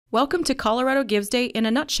Welcome to Colorado Gives Day in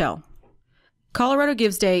a nutshell. Colorado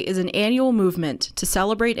Gives Day is an annual movement to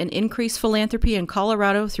celebrate and increase philanthropy in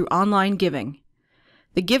Colorado through online giving.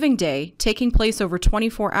 The Giving Day, taking place over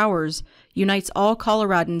 24 hours, unites all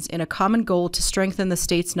Coloradans in a common goal to strengthen the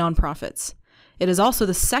state's nonprofits. It is also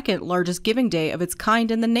the second largest giving day of its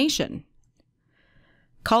kind in the nation.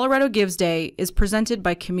 Colorado Gives Day is presented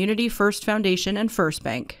by Community First Foundation and First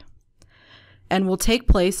Bank and will take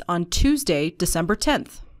place on Tuesday, December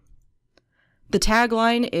 10th. The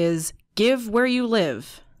tagline is, "Give where you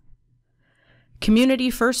live." Community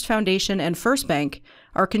First Foundation and First Bank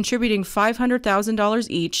are contributing $500,000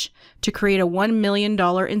 each to create a $1 million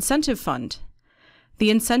incentive fund. The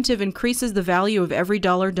incentive increases the value of every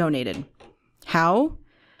dollar donated. How?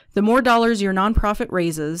 The more dollars your nonprofit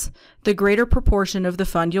raises, the greater proportion of the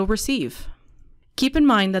fund you'll receive. Keep in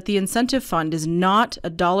mind that the incentive fund is not a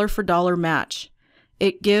dollar-for-dollar match.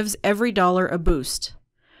 It gives every dollar a boost.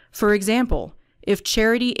 For example, if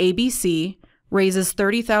charity ABC raises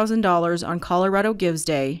 $30,000 on Colorado Gives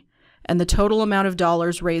Day, and the total amount of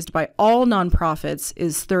dollars raised by all nonprofits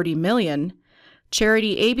is $30 million,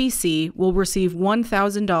 charity ABC will receive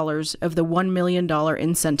 $1,000 of the $1 million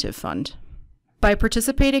incentive fund. By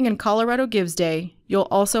participating in Colorado Gives Day, you'll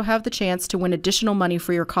also have the chance to win additional money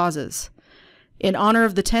for your causes. In honor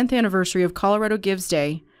of the 10th anniversary of Colorado Gives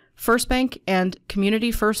Day, First Bank and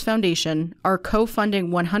Community First Foundation are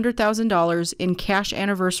co-funding $100,000 in cash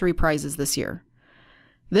anniversary prizes this year.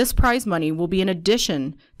 This prize money will be in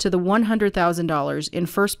addition to the $100,000 in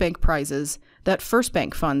First Bank prizes that First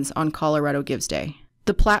Bank funds on Colorado Gives Day.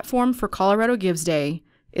 The platform for Colorado Gives Day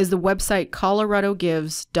is the website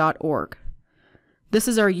coloradogives.org. This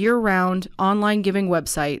is our year-round online giving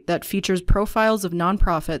website that features profiles of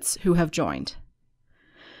nonprofits who have joined.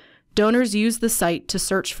 Donors use the site to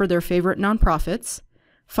search for their favorite nonprofits,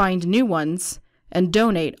 find new ones, and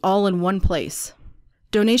donate all in one place.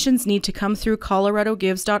 Donations need to come through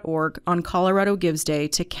coloradogives.org on Colorado Gives Day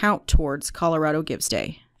to count towards Colorado Gives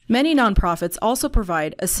Day. Many nonprofits also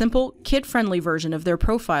provide a simple, kid-friendly version of their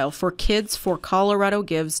profile for kids for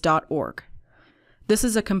coloradogives.org. This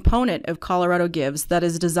is a component of Colorado Gives that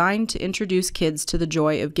is designed to introduce kids to the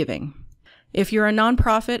joy of giving. If you're a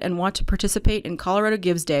nonprofit and want to participate in Colorado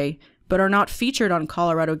Gives Day, but are not featured on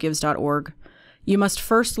coloradogives.org, you must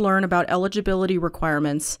first learn about eligibility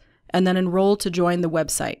requirements and then enroll to join the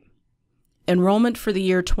website. Enrollment for the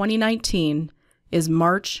year 2019 is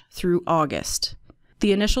March through August.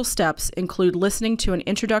 The initial steps include listening to an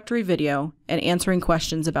introductory video and answering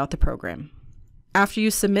questions about the program. After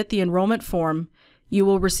you submit the enrollment form, you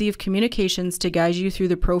will receive communications to guide you through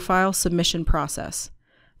the profile submission process.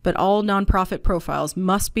 But all nonprofit profiles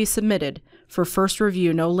must be submitted for first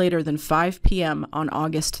review no later than 5 p.m. on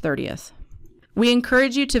August 30th. We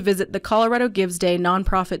encourage you to visit the Colorado Gives Day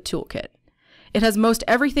Nonprofit Toolkit. It has most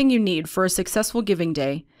everything you need for a successful giving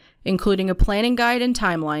day, including a planning guide and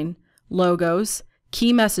timeline, logos,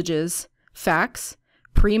 key messages, facts,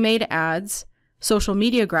 pre-made ads, social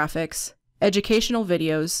media graphics, educational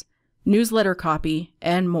videos, newsletter copy,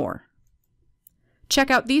 and more. Check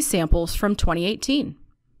out these samples from 2018.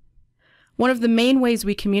 One of the main ways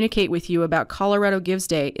we communicate with you about Colorado Gives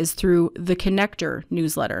Day is through the Connector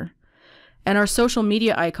newsletter, and our social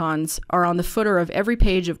media icons are on the footer of every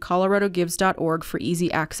page of coloradogives.org for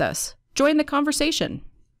easy access. Join the conversation.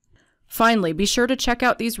 Finally, be sure to check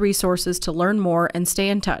out these resources to learn more and stay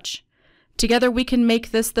in touch. Together we can make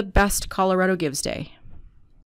this the best Colorado Gives Day.